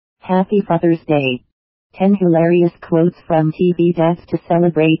Happy Father's Day. 10 hilarious quotes from TV dads to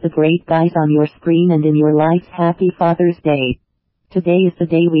celebrate the great guys on your screen and in your lives. Happy Father's Day. Today is the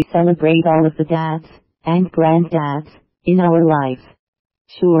day we celebrate all of the dads and granddads in our lives.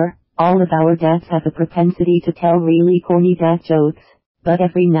 Sure, all of our dads have a propensity to tell really corny dad jokes, but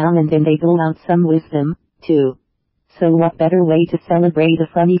every now and then they dole out some wisdom, too. So what better way to celebrate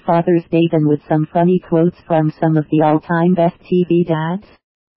a funny Father's Day than with some funny quotes from some of the all-time best TV dads?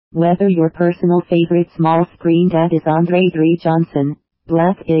 Whether your personal favorite small screen dad is Andre 3 Johnson,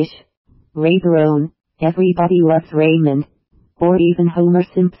 Black-ish, Ray Barone, Everybody Loves Raymond, or even Homer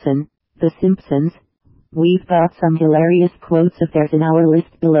Simpson, The Simpsons, we've got some hilarious quotes of theirs in our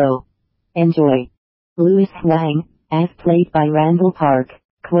list below. Enjoy. Louis Huang, as played by Randall Park,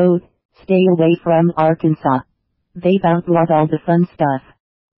 quote, "Stay away from Arkansas. They've outlawed all the fun stuff."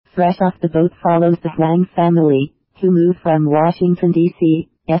 Fresh off the boat follows the Huang family, who moved from Washington, D.C.,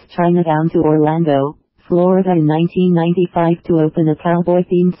 Chinatown to Orlando, Florida in 1995 to open a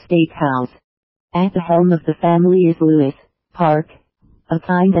cowboy-themed steakhouse. At the helm of the family is Louis Park, a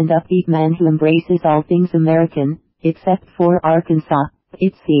kind and upbeat man who embraces all things American, except for Arkansas,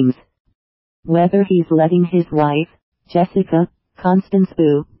 it seems. Whether he's letting his wife, Jessica, Constance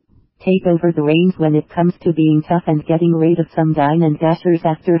Boo, take over the reins when it comes to being tough and getting rid of some dine and dashers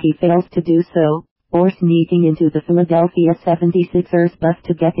after he fails to do so, or sneaking into the Philadelphia 76ers bus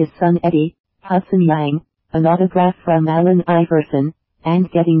to get his son Eddie Hudson Yang an autograph from Allen Iverson, and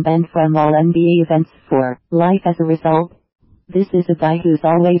getting banned from all NBA events for life as a result. This is a guy who's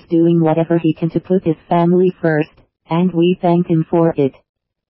always doing whatever he can to put his family first, and we thank him for it.